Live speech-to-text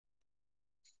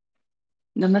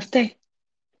Namaste,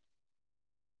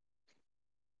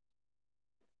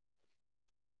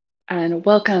 and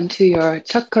welcome to your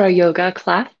Chakra Yoga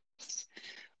class.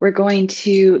 We're going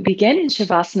to begin in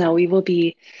Shavasana. We will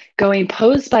be going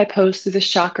pose by pose through the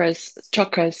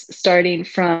chakras starting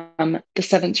from the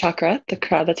seventh chakra,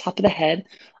 the top of the head,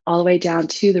 all the way down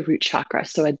to the root chakra.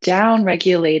 So a down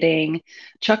regulating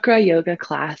Chakra Yoga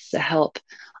class to help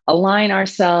align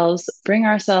ourselves, bring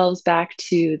ourselves back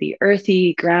to the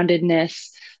earthy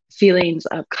groundedness, feelings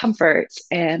of comfort,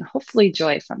 and hopefully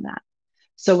joy from that.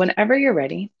 So whenever you're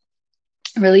ready,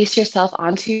 release yourself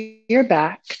onto your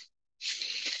back,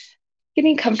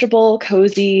 getting comfortable,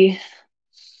 cozy.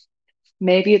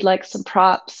 Maybe you'd like some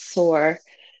props or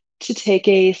to take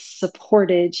a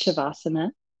supported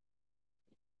Shavasana.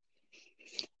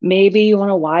 Maybe you want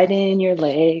to widen your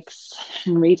legs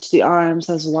and reach the arms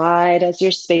as wide as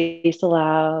your space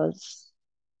allows.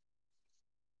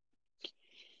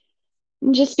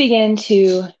 And just begin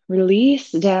to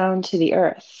release down to the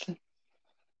earth,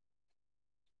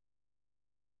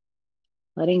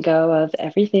 letting go of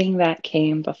everything that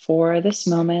came before this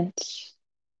moment,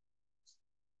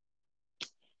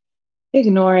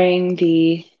 ignoring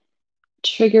the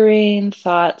triggering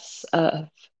thoughts of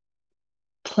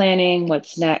planning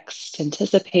what's next,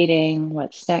 anticipating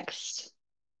what's next.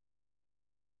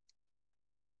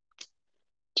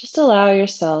 Just allow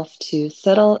yourself to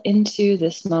settle into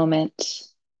this moment.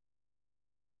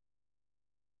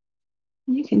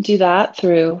 You can do that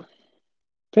through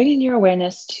bringing your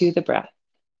awareness to the breath.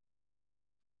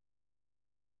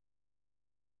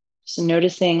 Just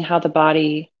noticing how the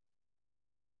body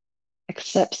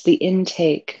accepts the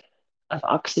intake of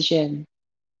oxygen,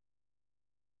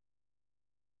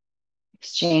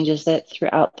 exchanges it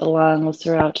throughout the lungs,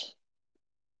 throughout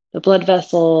the blood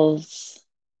vessels,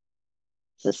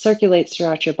 as it circulates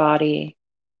throughout your body.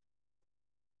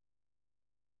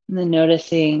 And then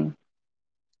noticing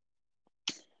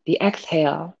the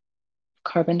exhale,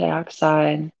 carbon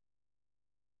dioxide,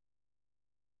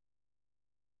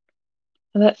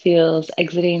 how that feels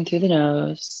exiting through the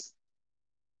nose.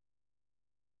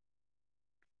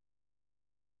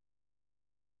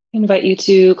 I invite you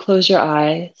to close your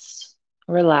eyes,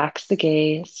 relax the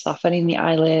gaze, softening the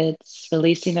eyelids,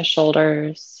 releasing the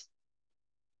shoulders,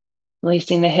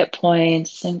 releasing the hip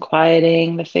points, and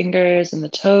quieting the fingers and the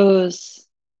toes.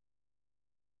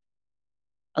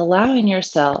 Allowing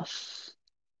yourself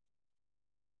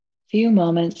a few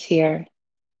moments here.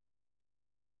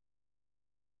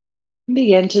 And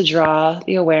begin to draw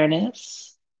the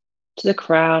awareness to the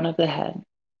crown of the head,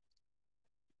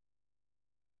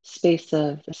 space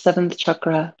of the seventh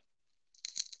chakra.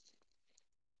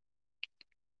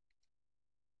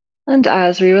 And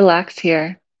as we relax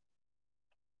here,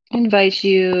 I invite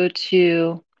you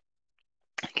to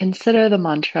consider the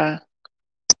mantra.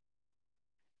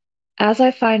 As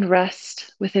I find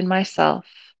rest within myself,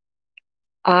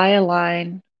 I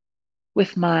align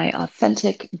with my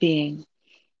authentic being.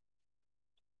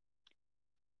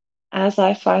 As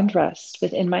I find rest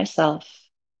within myself,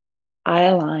 I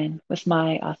align with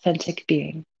my authentic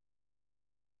being.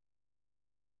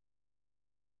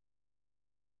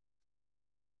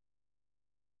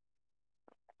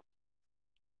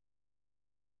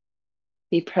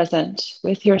 Be present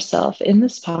with yourself in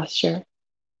this posture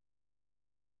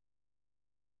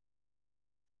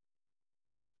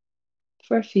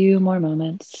for a few more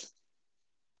moments.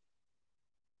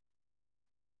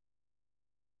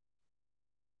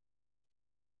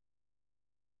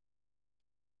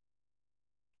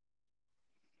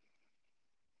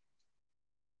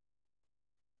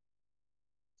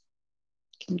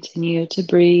 Continue to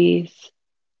breathe,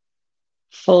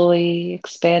 fully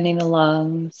expanding the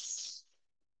lungs.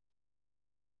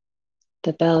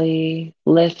 The belly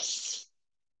lifts.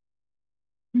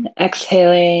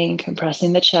 Exhaling,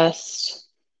 compressing the chest,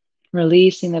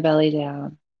 releasing the belly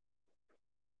down.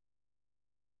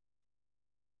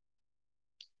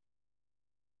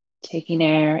 Taking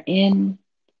air in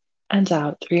and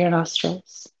out through your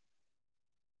nostrils.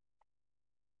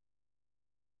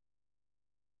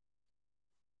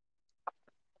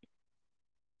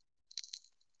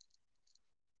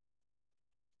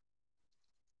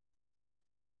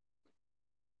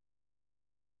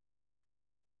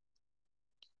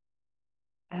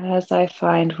 As I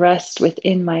find rest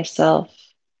within myself,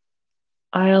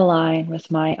 I align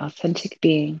with my authentic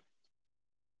being.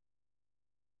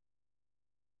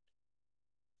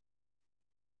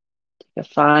 Take a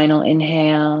final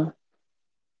inhale.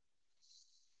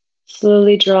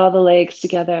 Slowly draw the legs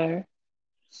together.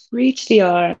 Reach the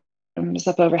arms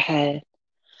up overhead.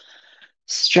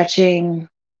 Stretching,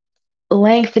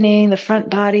 lengthening the front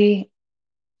body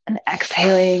And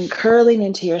exhaling, curling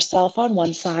into yourself on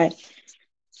one side.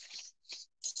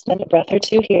 Spend a breath or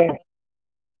two here. And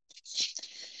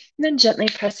then gently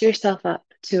press yourself up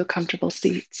to a comfortable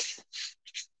seat.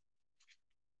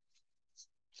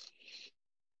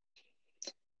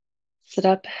 Sit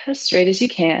up as straight as you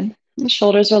can. The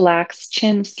shoulders relaxed,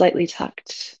 chin slightly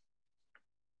tucked.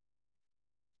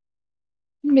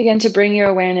 And begin to bring your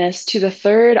awareness to the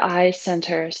third eye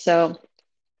center. So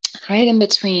right in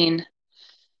between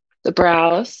the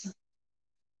brows,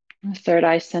 the third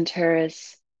eye center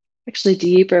is actually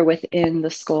deeper within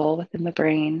the skull, within the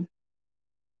brain.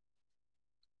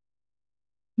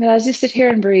 But as you sit here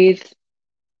and breathe,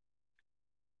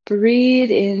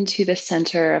 breathe into the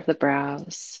center of the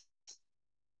brows,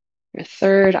 your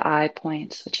third eye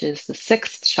point, which is the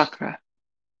sixth chakra.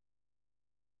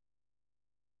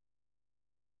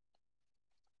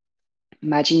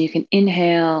 Imagine you can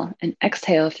inhale and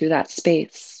exhale through that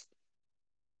space.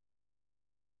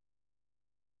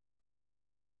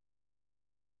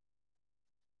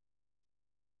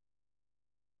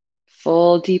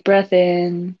 Full deep breath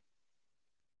in.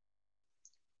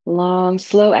 Long,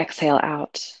 slow exhale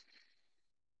out.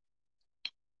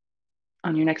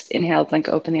 On your next inhale, blink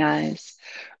open the eyes.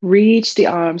 Reach the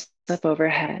arms up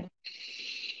overhead.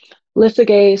 Lift the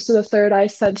gaze to the third eye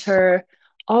center.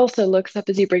 Also looks up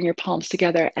as you bring your palms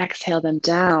together. Exhale them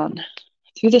down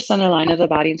through the center line of the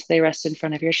body until they rest in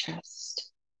front of your chest.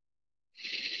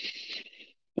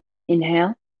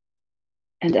 Inhale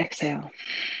and exhale.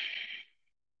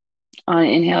 On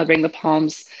inhale, bring the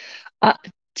palms up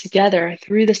together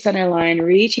through the center line,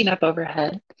 reaching up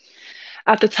overhead.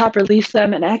 At the top, release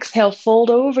them and exhale,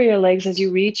 fold over your legs as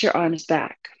you reach your arms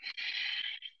back.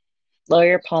 Lower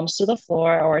your palms to the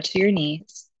floor or to your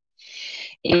knees.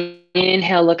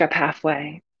 Inhale, look up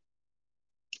halfway.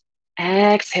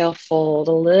 Exhale, fold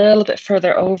a little bit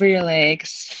further over your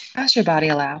legs as your body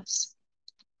allows.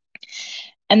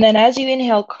 And then as you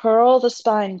inhale, curl the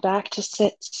spine back to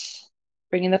sit,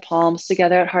 bringing the palms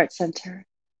together at heart center.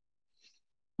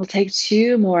 We'll take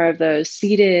two more of those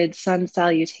seated sun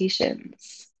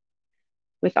salutations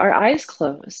with our eyes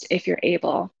closed, if you're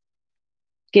able,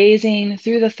 gazing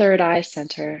through the third eye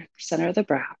center, center of the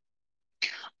brow.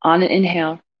 On an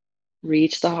inhale,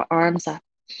 reach the arms up.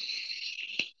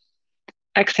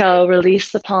 Exhale,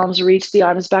 release the palms, reach the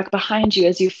arms back behind you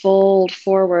as you fold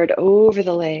forward over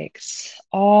the legs,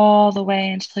 all the way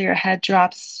until your head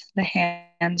drops, the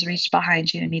hands reach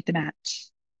behind you to meet the mat.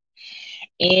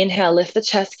 Inhale, lift the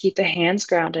chest, keep the hands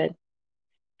grounded.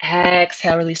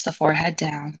 Exhale, release the forehead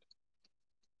down.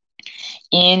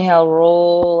 Inhale,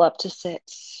 roll up to sit,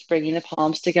 bringing the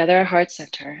palms together, heart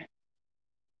center.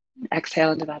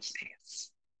 Exhale into that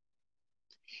space.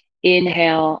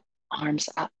 Inhale, arms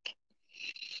up.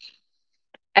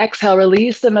 Exhale,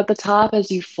 release them at the top as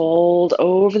you fold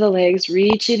over the legs,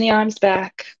 reaching the arms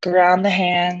back, ground the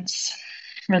hands,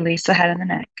 release the head and the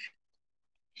neck.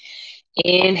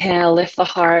 Inhale, lift the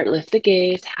heart, lift the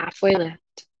gaze, halfway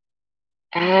lift.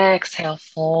 Exhale,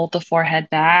 fold the forehead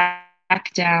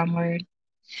back downward.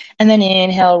 And then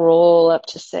inhale, roll up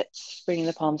to sit, bringing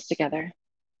the palms together.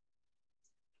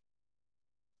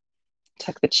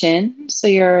 Tuck the chin so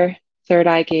your third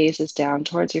eye gaze is down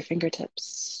towards your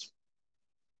fingertips.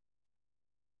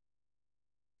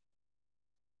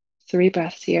 3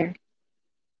 breaths here.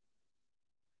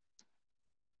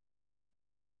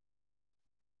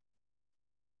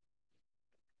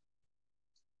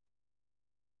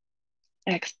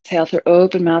 Exhale through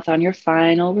open mouth on your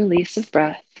final release of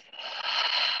breath.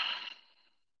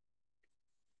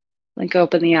 Blink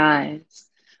open the eyes.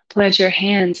 Plant your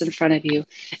hands in front of you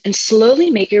and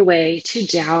slowly make your way to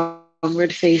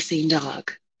downward facing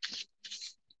dog.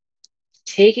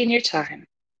 Taking your time.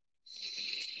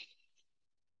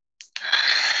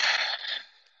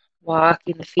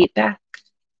 Walking the feet back.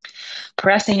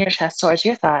 Pressing your chest towards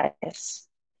your thighs.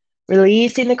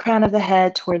 Releasing the crown of the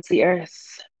head towards the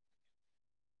earth.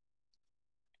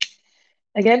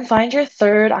 Again, find your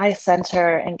third eye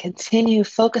center and continue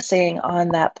focusing on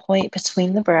that point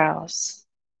between the brows.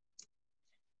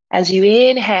 As you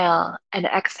inhale and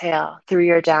exhale through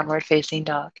your downward facing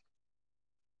dog.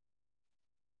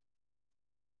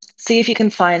 See if you can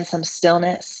find some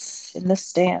stillness in the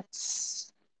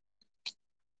stance.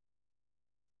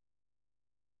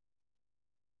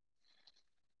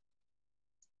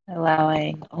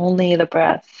 Allowing only the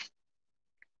breath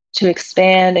to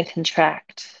expand and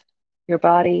contract your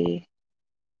body.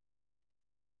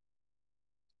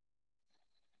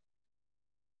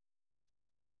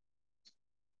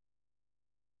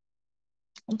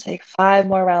 We'll take 5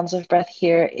 more rounds of breath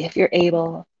here if you're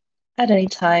able. At any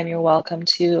time, you're welcome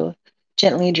to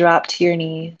Gently drop to your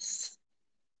knees.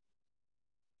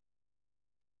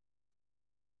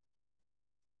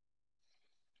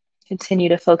 Continue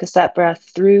to focus that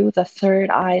breath through the third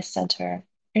eye center,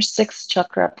 your sixth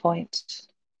chakra point.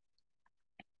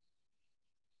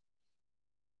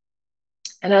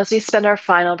 And as we spend our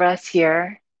final breaths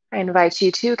here, I invite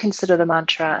you to consider the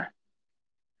mantra,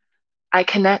 I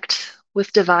connect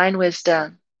with divine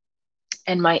wisdom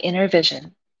and my inner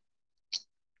vision.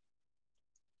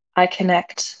 I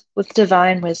connect with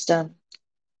divine wisdom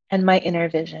and my inner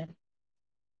vision.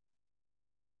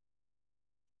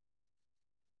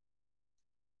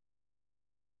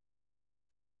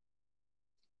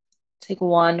 Take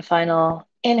one final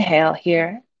inhale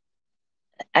here.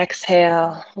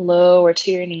 Exhale, lower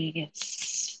to your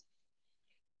knees.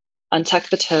 Untuck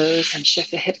the toes and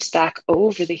shift the hips back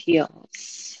over the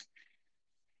heels.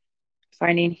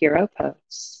 Finding hero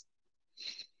pose.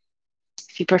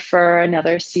 If you prefer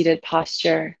another seated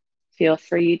posture, feel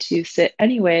free to sit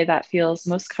any way that feels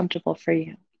most comfortable for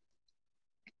you.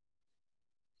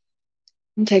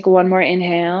 And take one more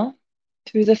inhale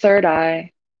through the third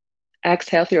eye.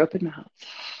 Exhale through open mouth.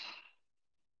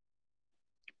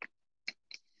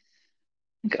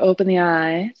 Open the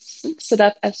eyes. Sit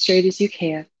up as straight as you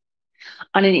can.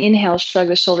 On an inhale, shrug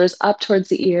the shoulders up towards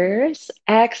the ears.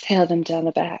 Exhale them down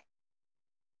the back.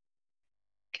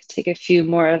 Take a few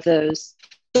more of those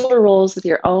shoulder rolls with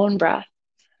your own breath,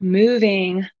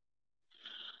 moving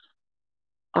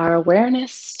our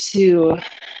awareness to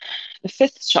the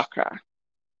fifth chakra,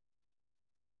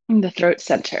 the throat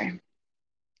center.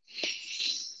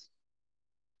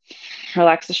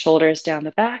 Relax the shoulders down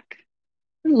the back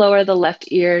and lower the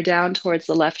left ear down towards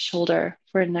the left shoulder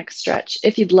for a next stretch.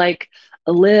 If you'd like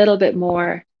a little bit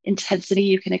more intensity,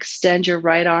 you can extend your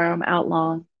right arm out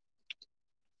long.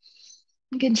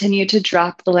 And continue to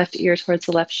drop the left ear towards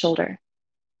the left shoulder.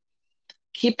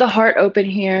 Keep the heart open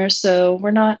here so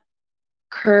we're not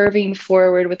curving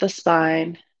forward with the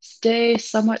spine. Stay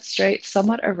somewhat straight,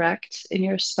 somewhat erect in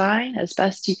your spine as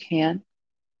best you can.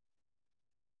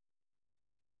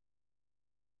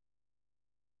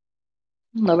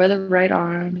 Lower the right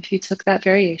arm if you took that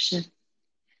variation.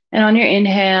 And on your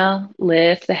inhale,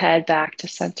 lift the head back to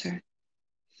center.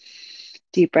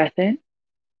 Deep breath in.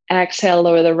 Exhale,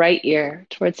 lower the right ear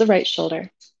towards the right shoulder.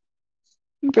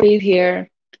 And breathe here,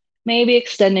 maybe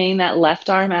extending that left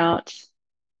arm out.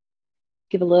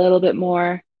 Give a little bit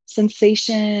more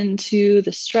sensation to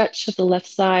the stretch of the left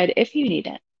side if you need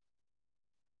it.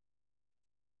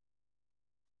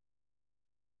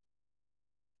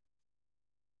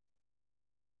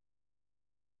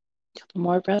 Couple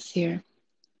more breaths here.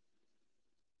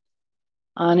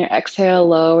 On your exhale,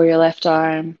 lower your left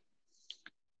arm.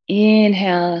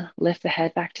 Inhale, lift the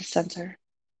head back to center.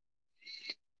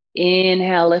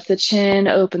 Inhale, lift the chin,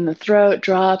 open the throat,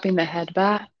 dropping the head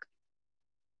back.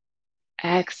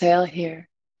 Exhale here.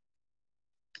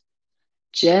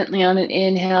 Gently on an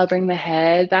inhale, bring the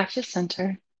head back to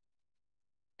center.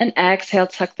 And exhale,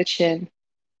 tuck the chin.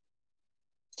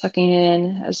 Tucking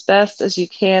in as best as you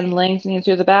can, lengthening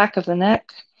through the back of the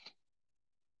neck.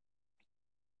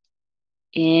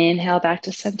 Inhale back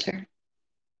to center.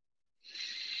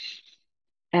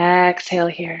 Exhale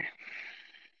here.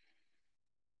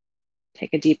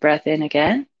 Take a deep breath in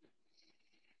again.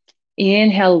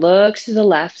 Inhale, look to the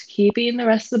left, keeping the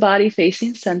rest of the body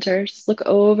facing center. Just look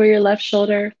over your left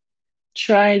shoulder,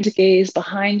 trying to gaze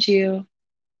behind you.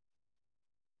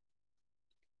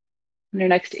 On your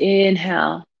next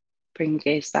inhale, bring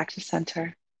gaze back to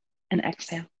center and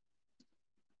exhale.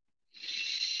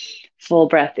 Full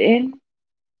breath in.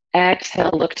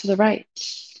 Exhale, look to the right.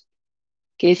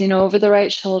 Gazing over the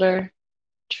right shoulder,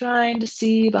 trying to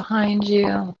see behind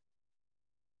you.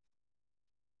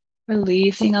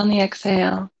 Releasing on the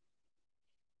exhale.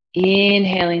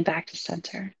 Inhaling back to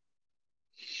center.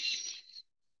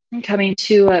 And coming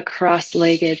to a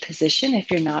cross-legged position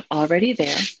if you're not already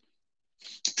there.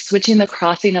 Switching the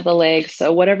crossing of the legs.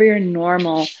 So whatever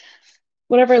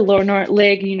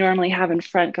leg you normally have in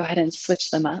front, go ahead and switch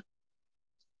them up.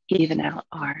 Even out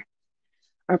our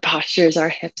postures, our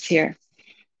hips here.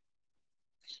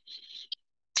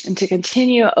 And to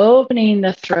continue opening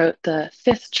the throat, the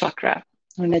fifth chakra,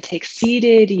 I'm going to take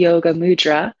seated yoga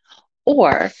mudra,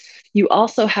 or you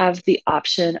also have the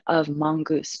option of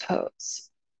mongoose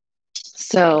pose.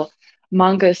 So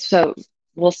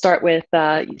we'll start with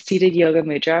seated yoga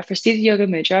mudra. For seated yoga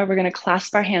mudra, we're going to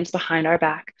clasp our hands behind our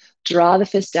back, draw the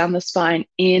fist down the spine,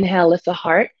 inhale, lift the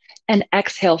heart, and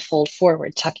exhale, fold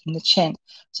forward, tucking the chin.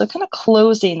 So kind of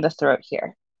closing the throat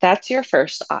here. That's your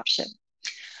first option.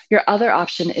 Your other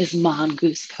option is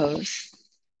mongoose pose.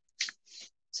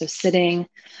 So sitting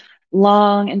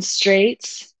long and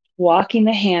straight, walking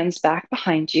the hands back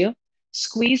behind you,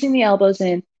 squeezing the elbows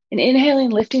in, and inhaling,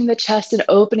 lifting the chest and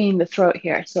opening the throat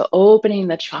here. So opening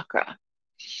the chakra.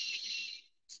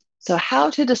 So how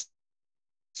to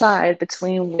decide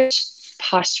between which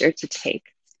posture to take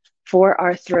for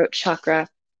our throat chakra.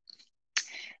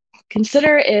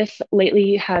 Consider if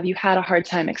lately have you had a hard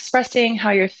time expressing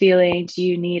how you're feeling? Do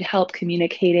you need help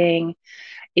communicating?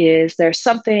 Is there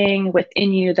something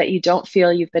within you that you don't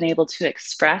feel you've been able to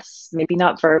express? Maybe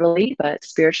not verbally, but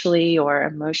spiritually or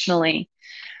emotionally.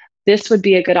 This would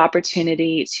be a good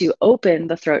opportunity to open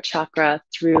the throat chakra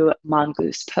through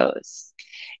mongoose pose.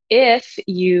 If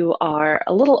you are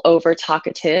a little over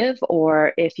talkative,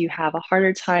 or if you have a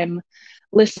harder time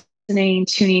listening,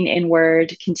 tuning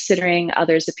inward, considering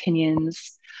others'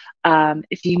 opinions,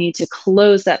 if you need to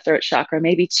close that throat chakra,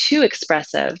 maybe too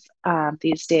expressive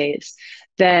these days,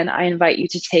 then I invite you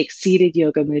to take seated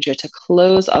yoga mudra to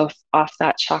close off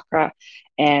that chakra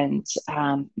and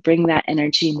bring that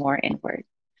energy more inward.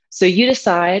 So you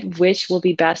decide which will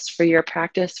be best for your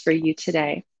practice for you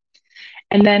today.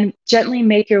 And then gently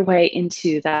make your way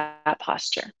into that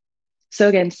posture. So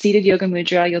again, seated yoga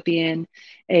mudra, you'll be in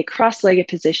a cross-legged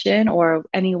position or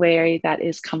any way that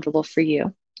is comfortable for you.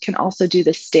 You can also do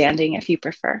this standing if you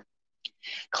prefer.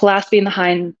 Clasping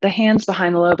the hands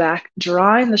behind the low back,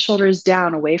 drawing the shoulders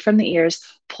down away from the ears,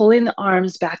 pulling the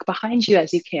arms back behind you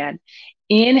as you can.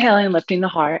 Inhaling, lifting the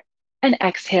heart, and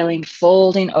exhaling,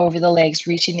 folding over the legs,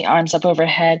 reaching the arms up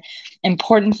overhead.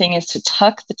 Important thing is to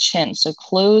tuck the chin, so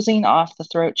closing off the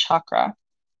throat chakra.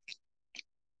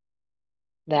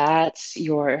 That's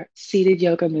your seated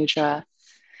yoga mudra.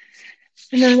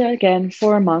 And then again,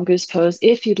 for a mongoose pose,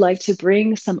 if you'd like to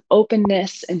bring some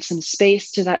openness and some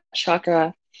space to that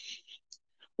chakra,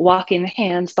 walking the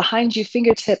hands behind you,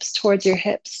 fingertips towards your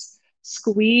hips,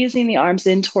 squeezing the arms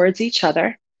in towards each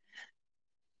other,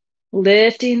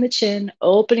 lifting the chin,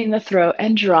 opening the throat,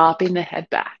 and dropping the head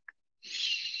back.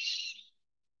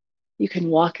 You can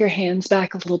walk your hands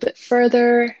back a little bit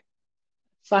further,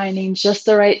 finding just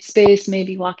the right space,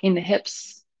 maybe walking the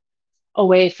hips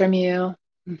away from you,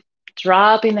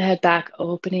 dropping the head back,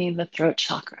 opening the throat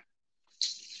chakra.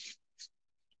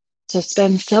 So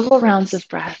spend several rounds of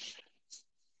breath,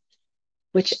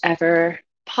 whichever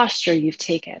posture you've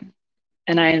taken.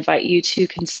 And I invite you to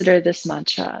consider this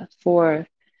mantra for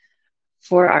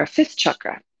our fifth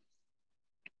chakra.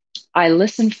 I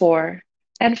listen for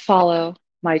and follow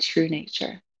my true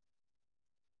nature.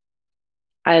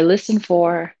 I listen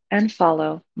for and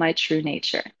follow my true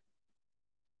nature.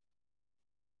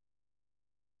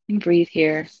 And breathe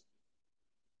here.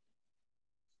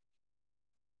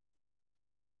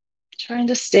 Trying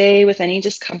to stay with any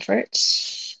discomfort.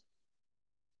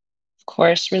 Of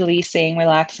course, releasing,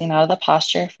 relaxing out of the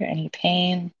posture for any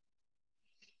pain.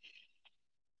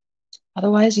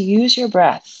 Otherwise, use your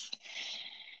breath.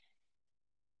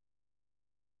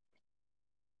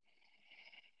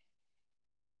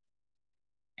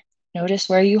 Notice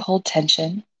where you hold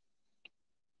tension.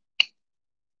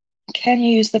 Can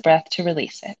you use the breath to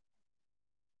release it?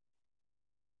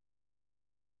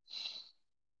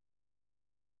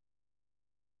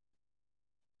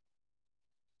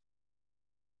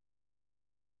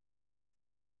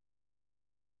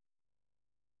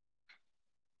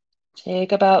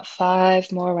 Take about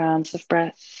 5 more rounds of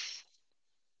breath.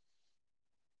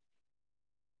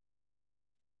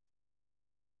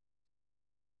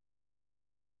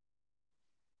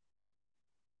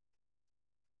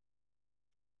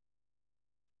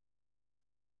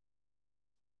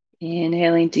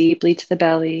 Inhaling deeply to the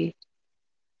belly,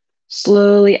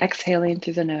 slowly exhaling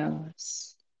through the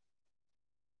nose.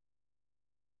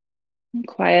 And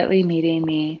quietly meeting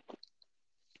me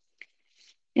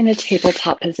in a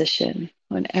tabletop position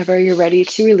whenever you're ready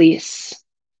to release.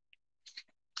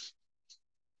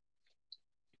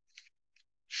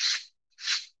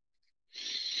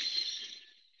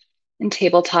 In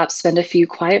tabletop, spend a few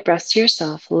quiet breaths to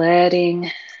yourself,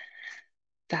 letting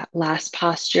that last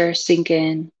posture sink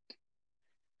in,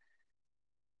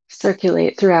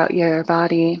 circulate throughout your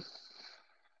body.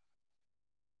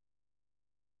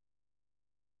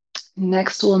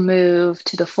 Next, we'll move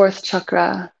to the fourth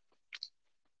chakra,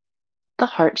 the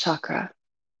heart chakra.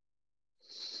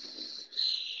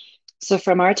 So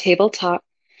from our tabletop,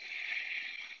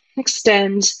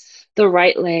 extend the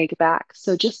right leg back.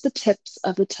 So just the tips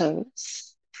of the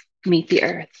toes meet the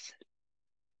earth.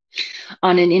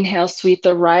 On an inhale, sweep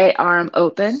the right arm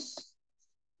open,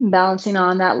 balancing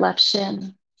on that left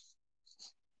shin.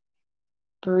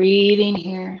 Breathing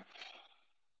here.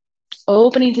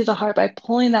 Opening through the heart by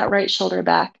pulling that right shoulder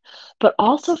back, but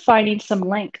also finding some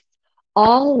length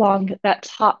all along that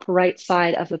top right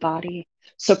side of the body.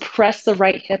 So press the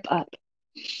right hip up.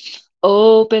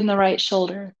 Open the right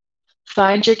shoulder.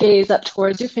 Find your gaze up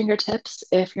towards your fingertips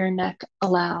if your neck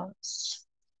allows.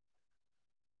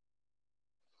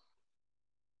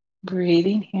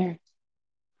 Breathing here.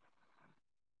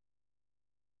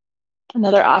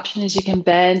 Another option is you can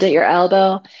bend at your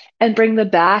elbow and bring the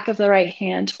back of the right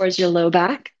hand towards your low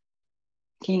back,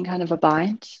 making kind of a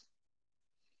bind.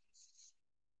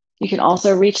 You can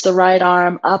also reach the right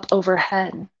arm up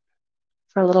overhead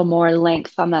for a little more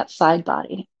length on that side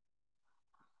body.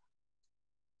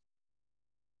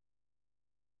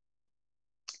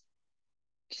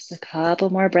 Just a couple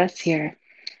more breaths here.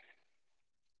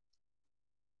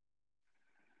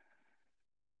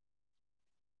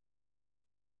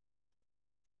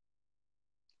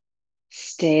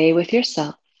 Stay with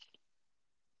yourself.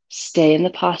 Stay in the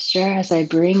posture as I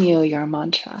bring you your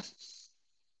mantra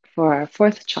for our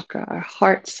fourth chakra, our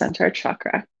heart center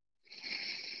chakra.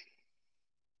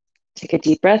 Take a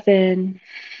deep breath in.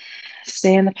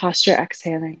 Stay in the posture,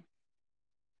 exhaling.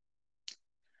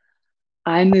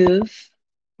 I move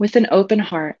with an open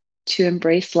heart to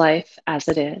embrace life as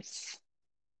it is.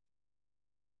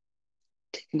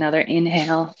 Take another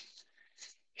inhale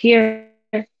here.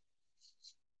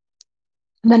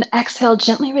 And then exhale,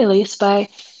 gently release by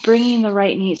bringing the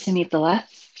right knee to meet the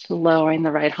left, lowering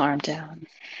the right arm down.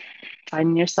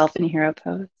 Finding yourself in hero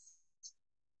pose.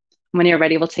 When you're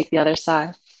ready, we'll take the other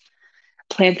side.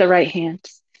 Plant the right hand.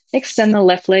 Extend the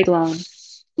left leg long.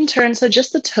 And turn so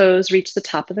just the toes reach the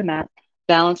top of the mat,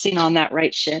 balancing on that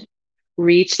right shin.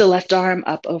 Reach the left arm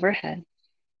up overhead.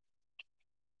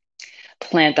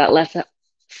 Plant that left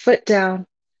foot down.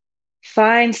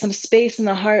 Find some space in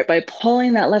the heart by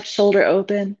pulling that left shoulder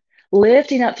open,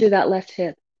 lifting up through that left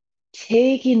hip,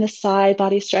 taking the side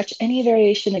body stretch. Any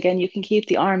variation, again, you can keep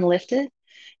the arm lifted.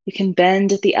 You can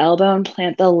bend at the elbow and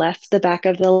plant the back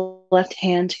of the left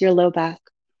hand to your low back,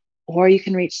 or you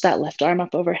can reach that left arm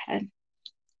up overhead.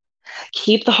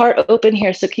 Keep the heart open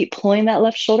here, so keep pulling that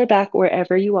left shoulder back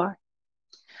wherever you are.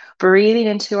 Breathing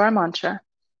into our mantra.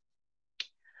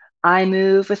 I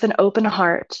move with an open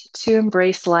heart to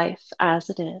embrace life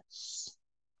as it is.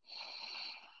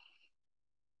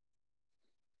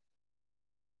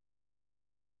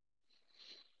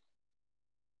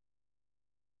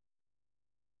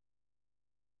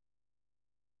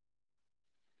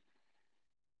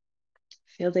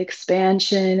 Feel the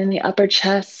expansion in the upper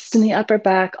chest and the upper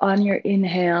back on your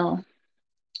inhale.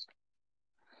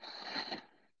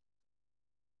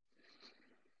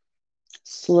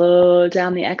 Slow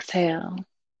down the exhale.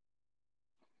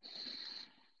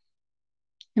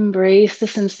 Embrace the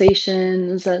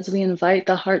sensations as we invite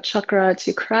the heart chakra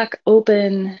to crack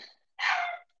open.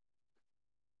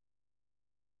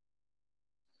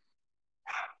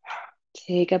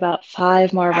 Take about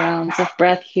 5 more rounds of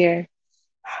breath here.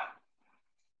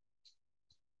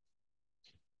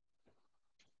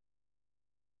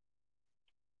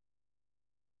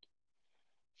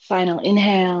 Final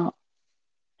inhale.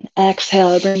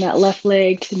 Exhale, bring that left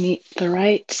leg to meet the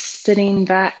right, sitting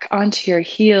back onto your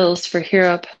heels for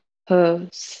hero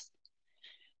pose.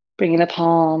 Bringing the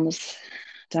palms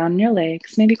down your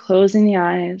legs, maybe closing the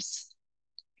eyes.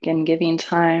 Again, giving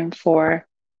time for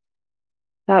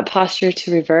that posture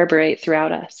to reverberate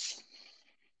throughout us.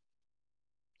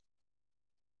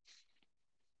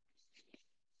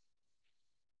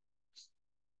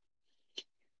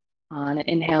 On an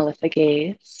inhale, lift the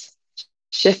gaze.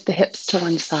 Shift the hips to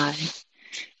one side.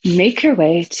 Make your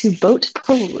way to boat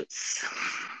pose.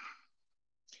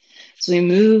 So we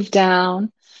move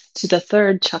down to the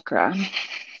third chakra.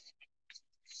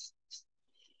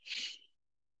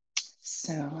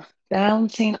 So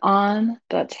balancing on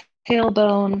the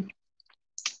tailbone,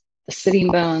 the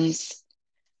sitting bones,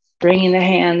 bringing the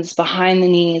hands behind the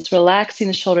knees, relaxing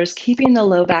the shoulders, keeping the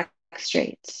low back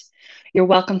straight. You're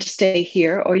welcome to stay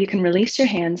here, or you can release your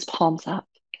hands, palms up.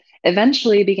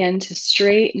 Eventually begin to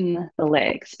straighten the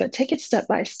legs, but take it step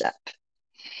by step.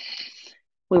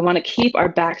 We want to keep our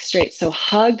back straight, so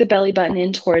hug the belly button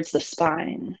in towards the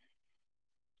spine.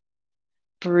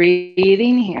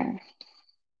 Breathing here.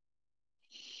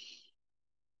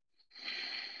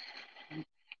 A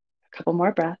couple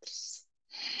more breaths.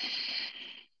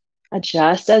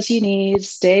 Adjust as you need.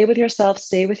 Stay with yourself,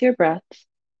 stay with your breath.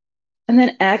 And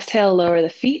then exhale, lower the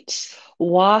feet.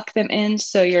 Walk them in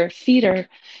so your feet are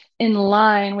in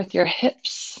line with your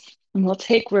hips. And we'll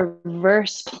take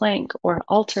reverse plank or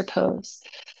altar pose.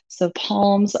 So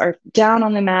palms are down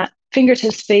on the mat,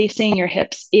 fingertips facing your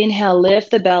hips. Inhale,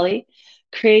 lift the belly,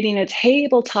 creating a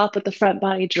tabletop with the front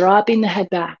body, dropping the head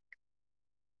back.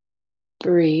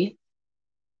 Breathe.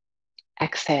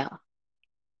 Exhale.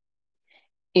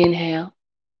 Inhale.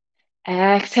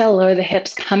 Exhale, lower the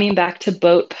hips, coming back to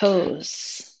boat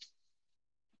pose.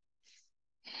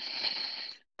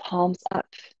 Palms up.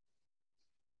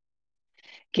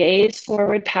 Gaze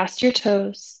forward past your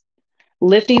toes,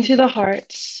 lifting through the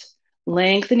heart,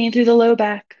 lengthening through the low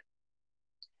back.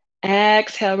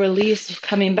 Exhale, release,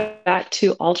 coming back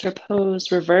to altar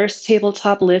pose, reverse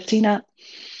tabletop, lifting up.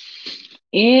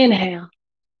 Inhale.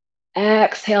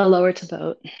 Exhale, lower to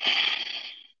boat.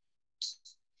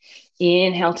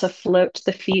 Inhale to float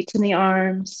the feet and the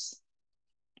arms.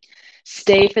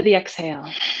 Stay for the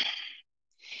exhale.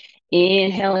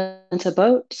 Inhale into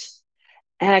boat.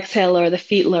 Exhale, lower the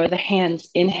feet, lower the hands.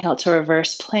 Inhale to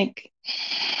reverse plank.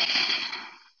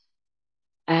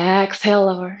 Exhale,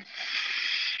 lower.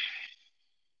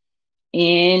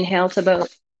 Inhale to boat.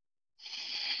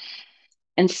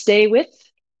 And stay with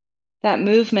that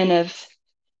movement of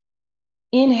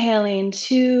inhaling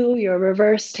to your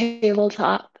reverse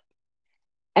tabletop.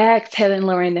 Exhaling,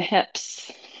 lowering the hips.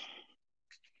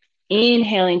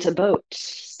 Inhaling to boat.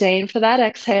 Staying for that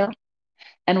exhale.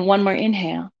 And one more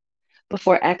inhale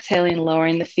before exhaling,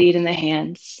 lowering the feet and the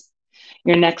hands.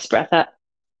 Your next breath up.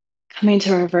 Coming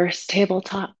to reverse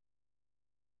tabletop.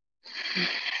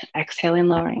 Exhaling,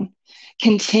 lowering.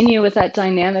 Continue with that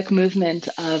dynamic movement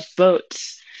of boat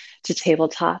to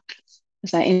tabletop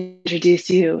as I introduce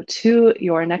you to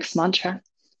your next mantra.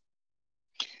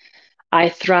 I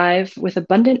thrive with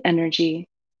abundant energy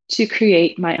to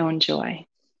create my own joy.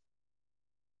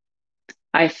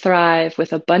 I thrive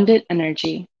with abundant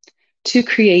energy to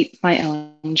create my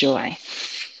own joy.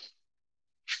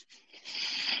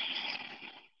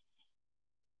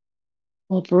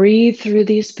 We'll breathe through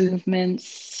these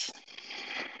movements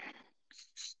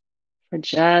for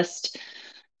just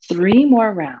 3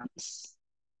 more rounds.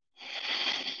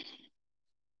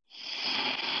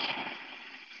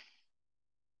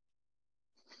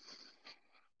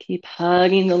 Keep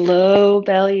hugging the low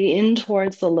belly in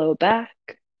towards the low back.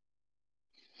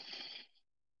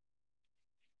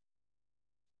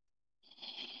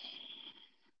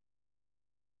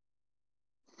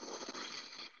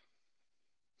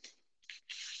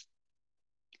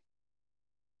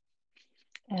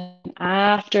 And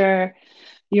after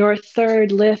your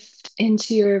third lift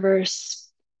into your reverse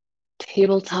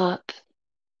tabletop,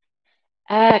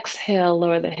 exhale,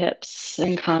 lower the hips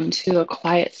and come to a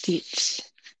quiet seat.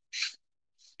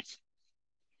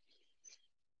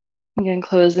 Again,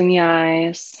 closing the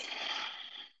eyes.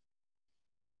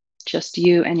 Just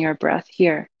you and your breath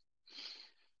here.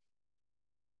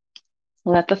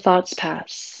 Let the thoughts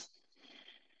pass.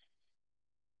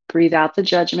 Breathe out the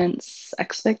judgments,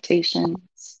 expectations.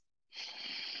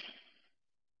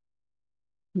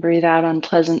 Breathe out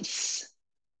unpleasant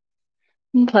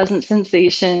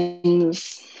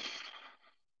sensations.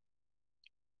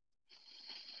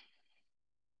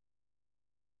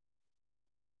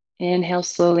 Inhale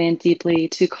slowly and deeply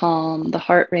to calm the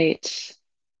heart rate.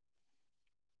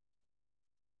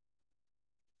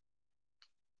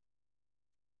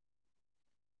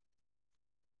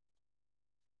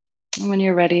 And when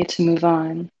you're ready to move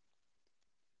on,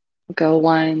 we'll go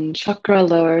 1 chakra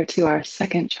lower to our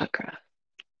second chakra.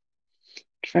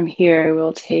 From here,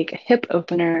 we'll take a hip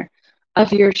opener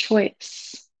of your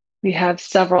choice. We have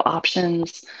several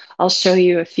options. I'll show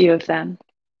you a few of them.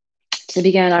 To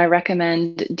begin, I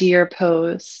recommend deer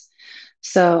pose.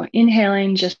 So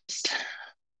inhaling, just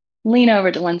lean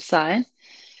over to one side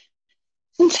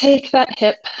and take that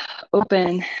hip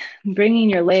open, bringing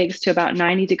your legs to about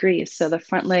 90 degrees. So the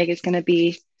front leg is going to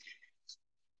be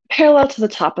parallel to the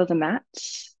top of the mat.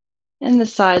 And the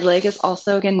side leg is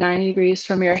also, again, 90 degrees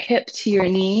from your hip to your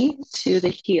knee to the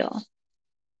heel.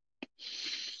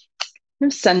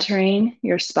 And centering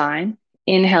your spine.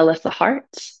 Inhale, lift the heart.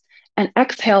 And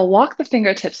exhale, walk the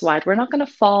fingertips wide. We're not going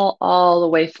to fall all the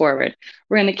way forward.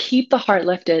 We're going to keep the heart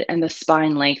lifted and the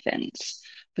spine lengthened.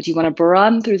 But you want to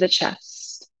broaden through the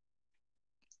chest.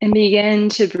 And begin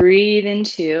to breathe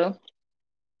into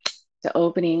the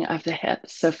opening of the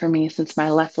hips. So for me, since my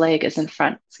left leg is in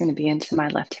front, it's going to be into my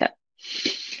left hip.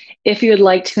 If you would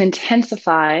like to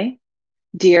intensify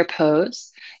deer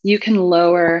pose, you can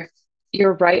lower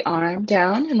your right arm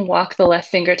down and walk the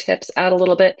left fingertips out a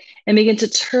little bit and begin to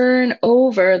turn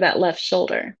over that left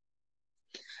shoulder.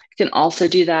 You can also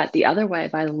do that the other way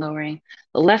by lowering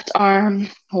the left arm,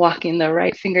 walking the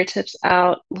right fingertips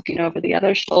out, looking over the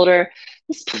other shoulder.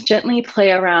 Just gently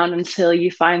play around until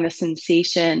you find the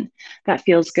sensation that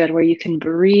feels good, where you can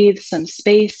breathe some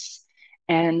space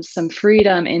and some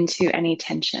freedom into any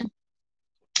tension.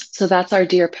 So that's our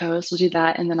deer pose. We'll do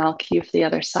that, and then I'll cue for the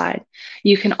other side.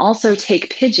 You can also take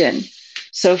pigeon.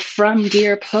 So from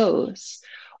deer pose,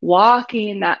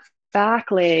 walking that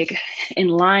back leg in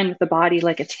line with the body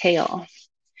like a tail,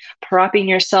 propping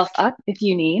yourself up if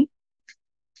you need,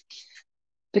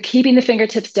 but keeping the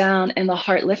fingertips down and the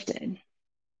heart lifted.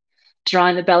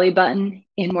 Drawing the belly button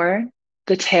inward,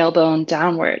 the tailbone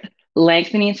downward,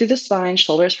 lengthening through the spine,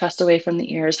 shoulders pressed away from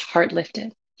the ears, heart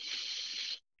lifted.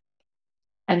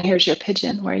 And here's your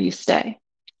pigeon where you stay.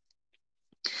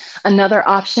 Another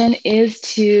option is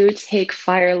to take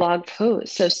fire log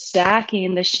pose. So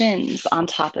stacking the shins on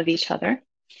top of each other.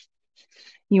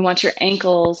 You want your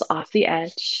ankles off the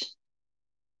edge.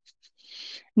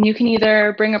 And you can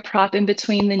either bring a prop in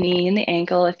between the knee and the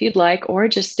ankle if you'd like, or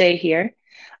just stay here.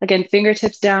 Again,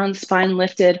 fingertips down, spine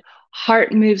lifted,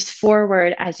 heart moves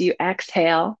forward as you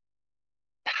exhale.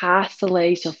 Past the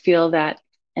legs, you'll feel that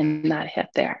in that hip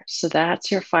there. So that's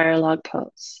your fire log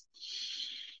pose.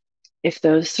 If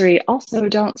those three also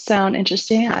don't sound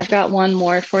interesting, I've got one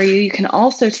more for you. You can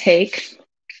also take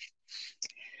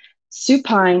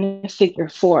supine figure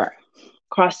 4,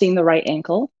 crossing the right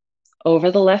ankle over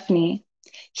the left knee,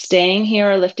 staying here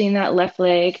or lifting that left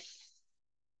leg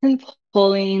and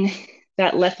pulling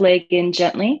that left leg in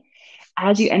gently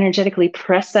as you energetically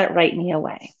press that right knee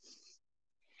away.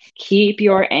 Keep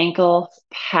your ankle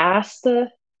past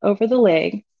over the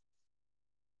leg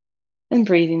and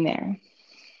breathing there.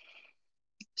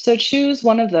 So choose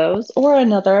one of those or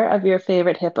another of your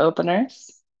favorite hip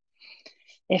openers,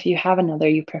 if you have another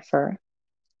you prefer.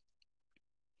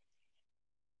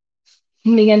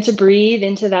 And begin to breathe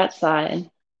into that side,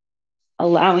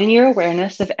 allowing your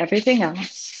awareness of everything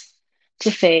else to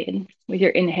fade with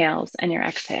your inhales and your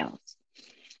exhales.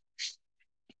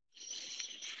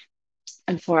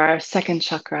 And for our second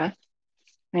chakra,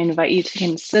 I invite you to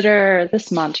consider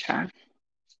this mantra.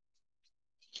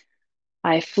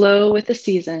 I flow with the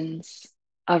seasons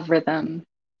of rhythm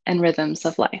and rhythms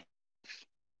of life.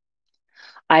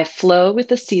 I flow with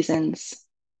the seasons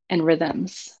and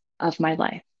rhythms of my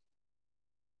life.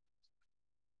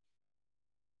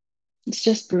 Let's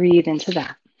just breathe into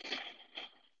that.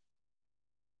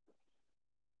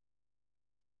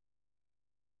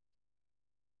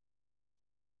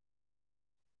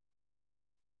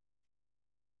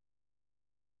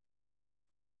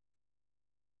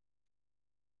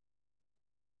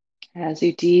 As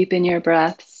you deepen your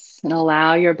breaths and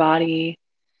allow your body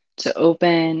to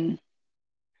open,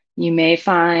 you may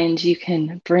find you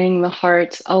can bring the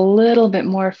heart a little bit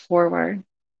more forward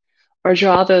or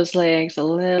draw those legs a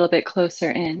little bit closer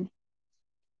in.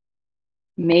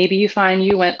 Maybe you find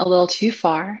you went a little too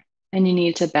far and you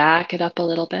need to back it up a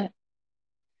little bit.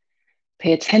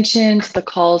 Pay attention to the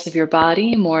calls of your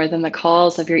body more than the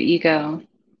calls of your ego.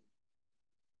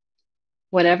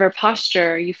 Whatever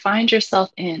posture you find yourself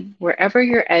in, wherever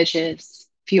your edge is,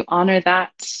 if you honor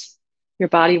that, your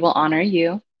body will honor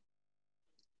you.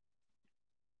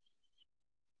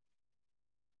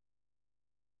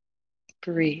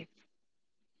 Breathe.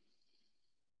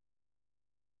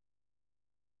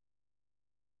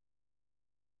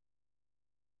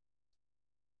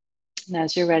 And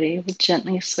as you're ready, we'll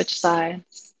gently switch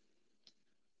sides,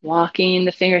 walking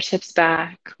the fingertips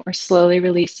back or slowly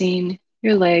releasing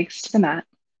your legs to the mat.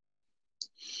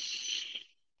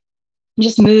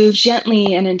 Just move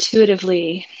gently and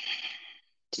intuitively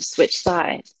to switch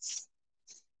sides.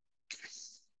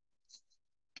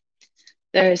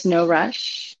 There is no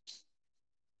rush.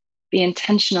 Be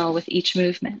intentional with each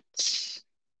movement.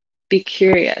 Be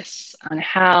curious on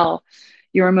how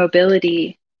your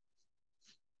mobility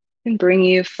can bring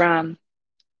you from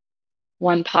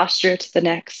one posture to the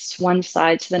next, one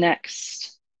side to the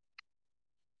next.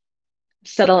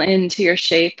 Settle into your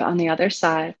shape on the other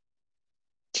side.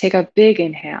 Take a big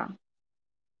inhale.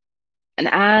 And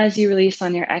as you release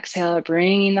on your exhale,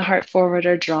 bringing the heart forward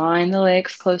or drawing the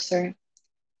legs closer,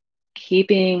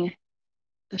 keeping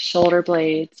the shoulder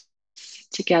blades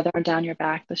together down your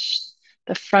back,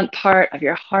 the front part of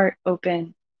your heart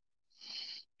open,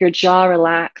 your jaw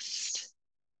relaxed,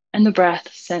 and the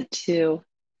breath sent to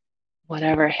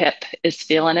whatever hip is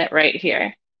feeling it right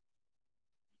here.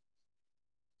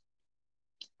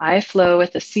 I flow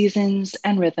with the seasons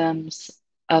and rhythms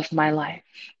of my life.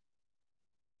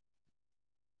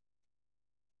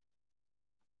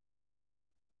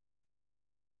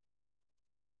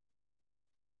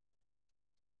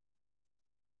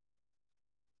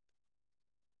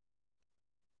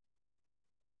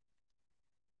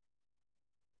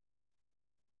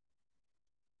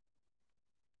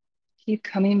 Keep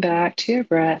coming back to your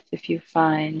breath if you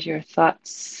find your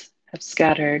thoughts have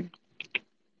scattered.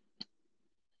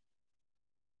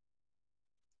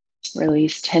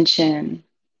 Release tension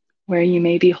where you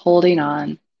may be holding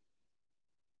on.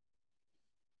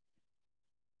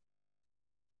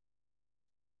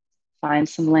 Find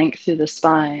some length through the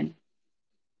spine.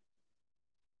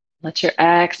 Let your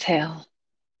exhale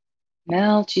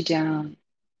melt you down,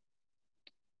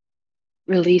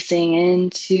 releasing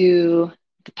into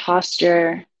the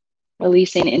posture,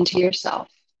 releasing into yourself.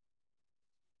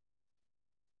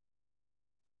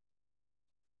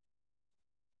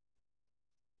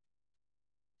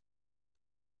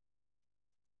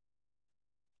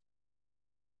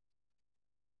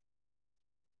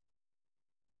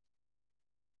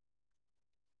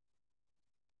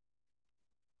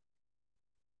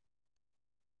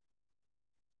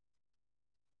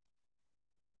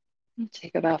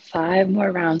 Take about 5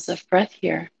 more rounds of breath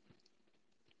here.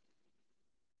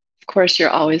 Of course, you're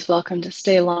always welcome to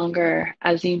stay longer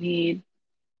as you need.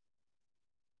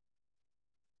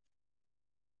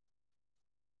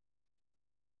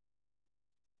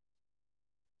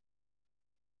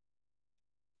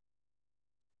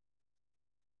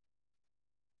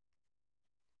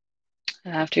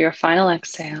 After your final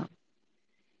exhale,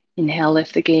 inhale,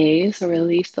 lift the gaze or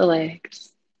release the legs.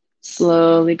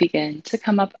 Slowly begin to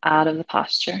come up out of the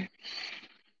posture.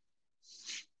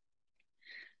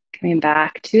 Coming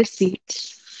back to a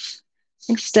seat.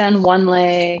 Extend one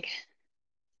leg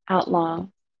out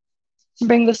long.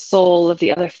 Bring the sole of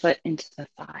the other foot into the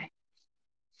thigh.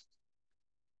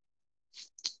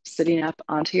 Sitting up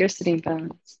onto your sitting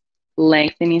bones,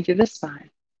 lengthening through the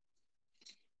spine.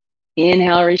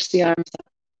 Inhale, reach the arms up.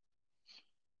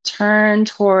 Turn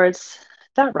towards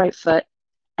that right foot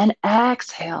and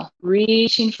exhale,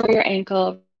 reaching for your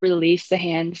ankle. Release the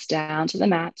hands down to the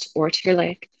mat or to your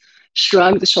leg.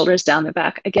 Shrug the shoulders down the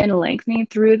back. Again, lengthening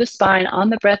through the spine on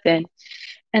the breath in.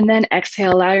 And then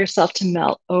exhale, allow yourself to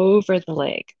melt over the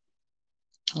leg.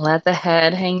 Let the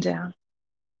head hang down.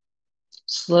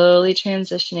 Slowly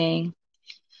transitioning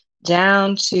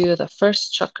down to the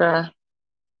first chakra,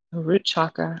 the root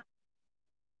chakra.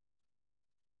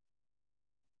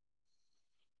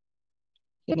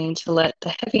 Getting to let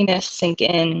the heaviness sink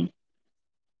in.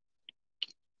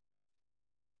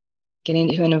 Getting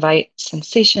to invite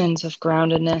sensations of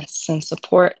groundedness and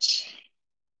support.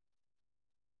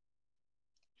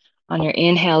 On your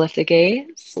inhale, lift the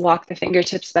gaze. Walk the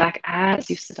fingertips back as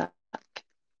you sit up.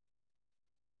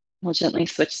 We'll gently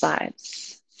switch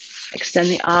sides. Extend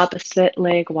the opposite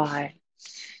leg wide.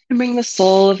 And bring the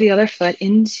sole of the other foot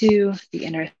into the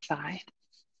inner thigh.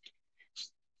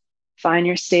 Find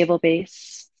your stable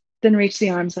base. Then reach the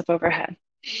arms up overhead.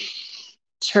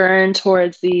 Turn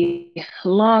towards the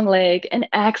long leg and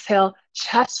exhale,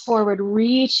 chest forward,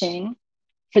 reaching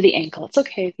for the ankle. It's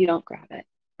okay if you don't grab it.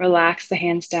 Relax the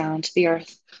hands down to the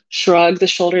earth. Shrug the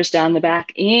shoulders down the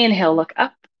back. Inhale, look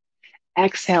up.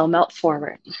 Exhale, melt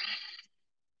forward.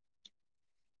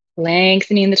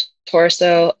 Lengthening the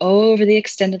torso over the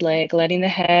extended leg, letting the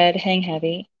head hang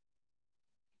heavy.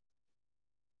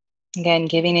 Again,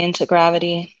 giving into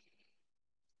gravity.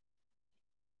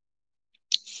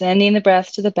 Sending the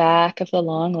breath to the back of the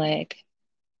long leg.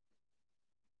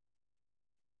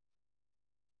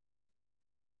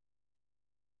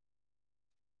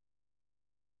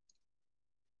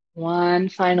 One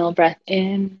final breath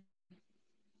in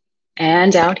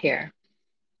and out here.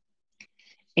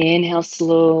 Inhale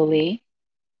slowly.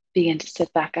 Begin to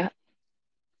sit back up.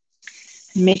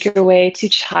 Make your way to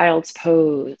child's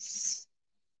pose.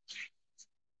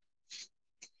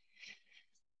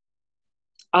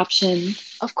 Option,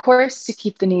 of course, to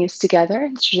keep the knees together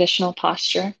in the traditional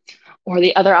posture, or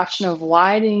the other option of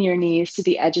widening your knees to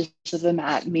the edges of the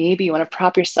mat. Maybe you want to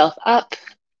prop yourself up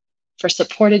for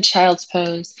supported child's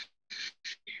pose.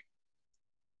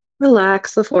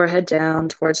 Relax the forehead down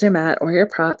towards your mat or your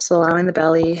props, allowing the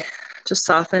belly to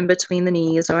soften between the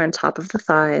knees or on top of the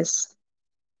thighs.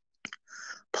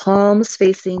 Palms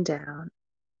facing down.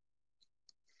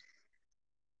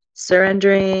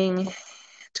 Surrendering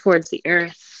towards the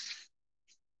earth.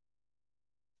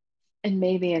 And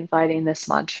maybe inviting this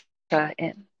mantra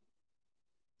in.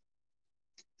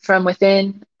 From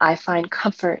within, I find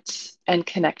comfort and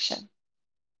connection.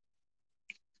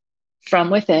 From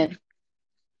within,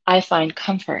 I find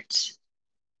comfort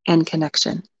and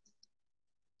connection.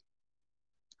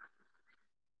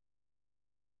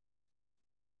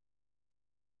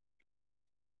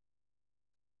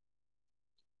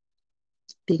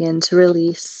 Begin to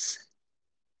release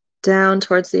down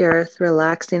towards the earth,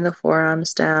 relaxing the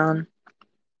forearms down.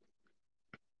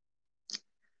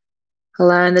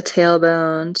 Allowing the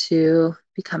tailbone to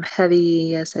become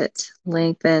heavy as it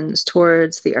lengthens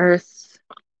towards the earth.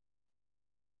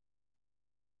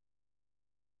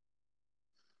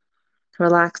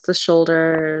 Relax the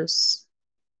shoulders.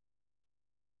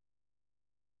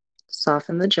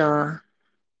 Soften the jaw.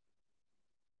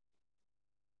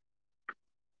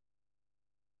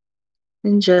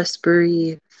 And just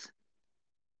breathe.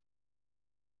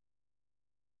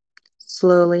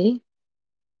 Slowly,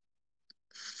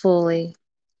 fully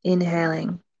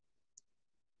inhaling,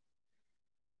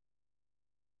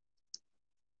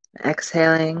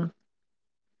 exhaling,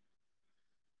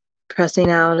 pressing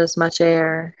out as much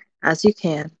air as you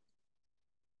can,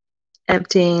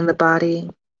 emptying the body.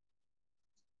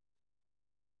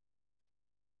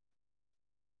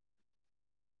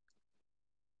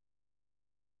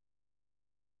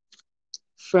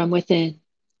 From within,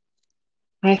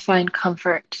 I find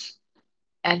comfort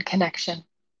and connection.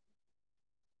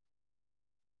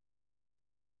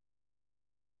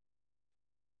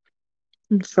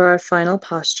 And for our final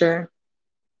posture,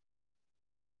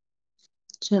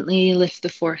 Gently lift the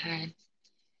forehead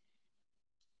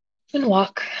and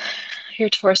walk your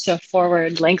torso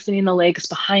forward, lengthening the legs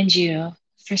behind you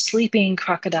for sleeping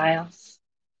crocodiles.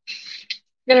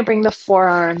 We're going to bring the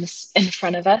forearms in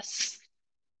front of us,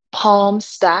 palms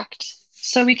stacked,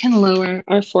 so we can lower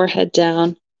our forehead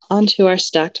down onto our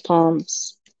stacked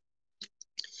palms.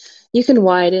 You can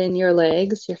widen your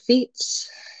legs, your feet.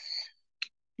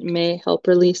 It may help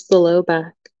release the low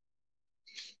back.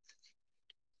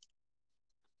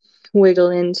 Wiggle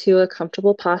into a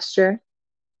comfortable posture.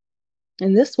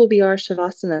 And this will be our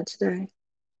Shavasana today.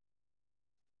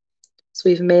 So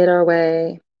we've made our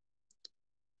way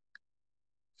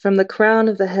from the crown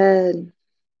of the head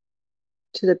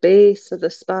to the base of the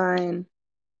spine,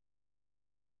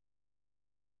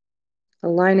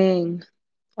 aligning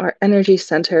our energy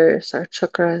centers, our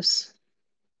chakras.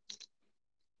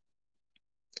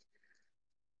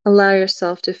 Allow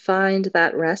yourself to find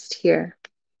that rest here,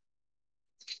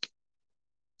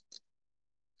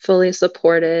 fully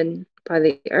supported by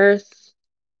the earth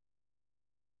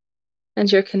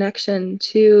and your connection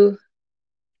to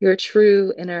your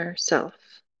true inner self.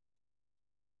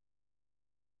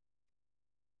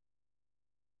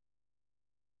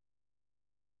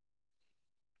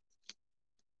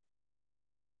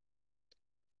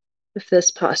 If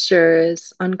this posture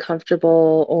is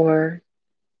uncomfortable or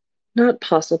not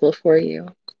possible for you,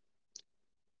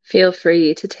 feel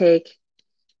free to take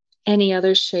any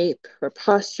other shape or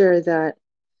posture that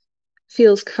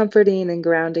feels comforting and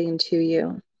grounding to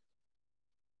you.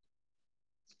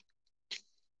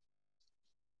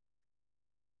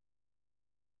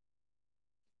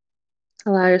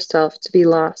 Allow yourself to be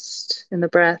lost in the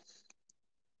breath,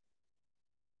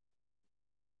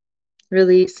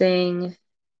 releasing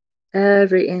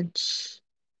every inch,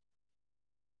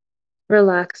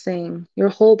 relaxing your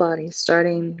whole body,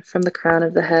 starting from the crown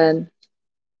of the head,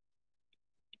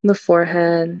 the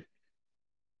forehead,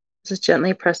 as it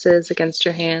gently presses against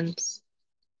your hands.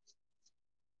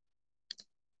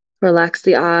 Relax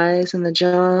the eyes and the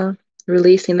jaw,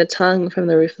 releasing the tongue from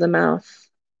the roof of the mouth.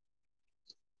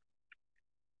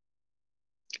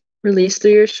 Release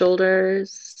through your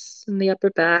shoulders and the upper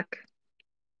back.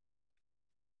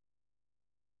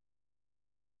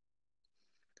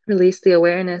 Release the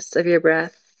awareness of your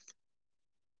breath.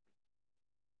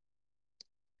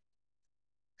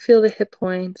 Feel the hip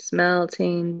points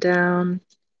melting down,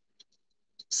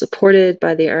 supported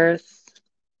by the earth.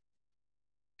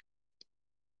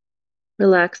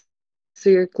 Relax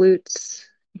through your glutes,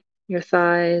 your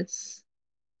thighs.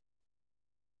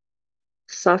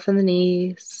 Soften the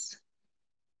knees.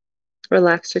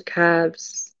 Relax your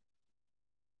calves.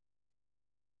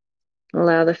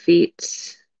 Allow the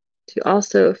feet to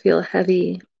also feel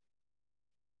heavy,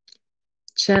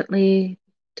 gently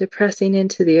depressing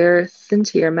into the earth,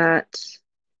 into your mat,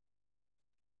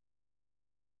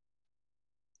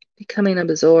 becoming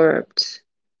absorbed.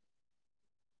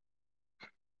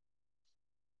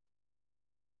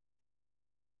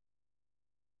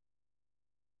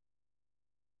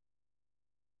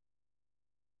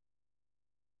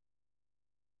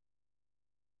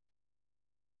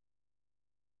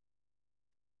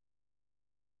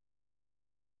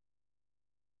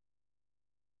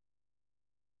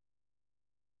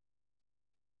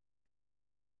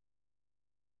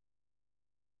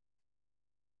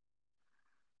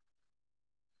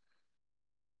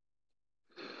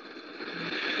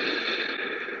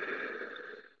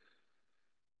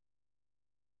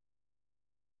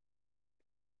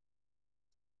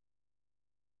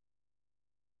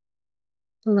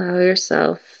 Allow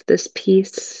yourself this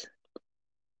peace,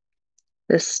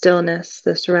 this stillness,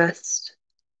 this rest,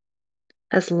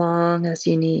 as long as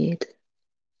you need.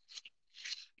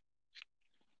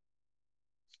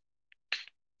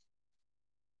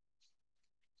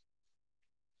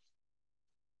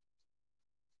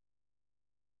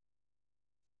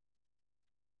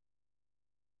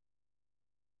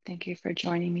 Thank you for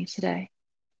joining me today.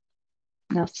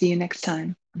 And I'll see you next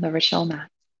time on the Rochelle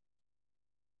Mat.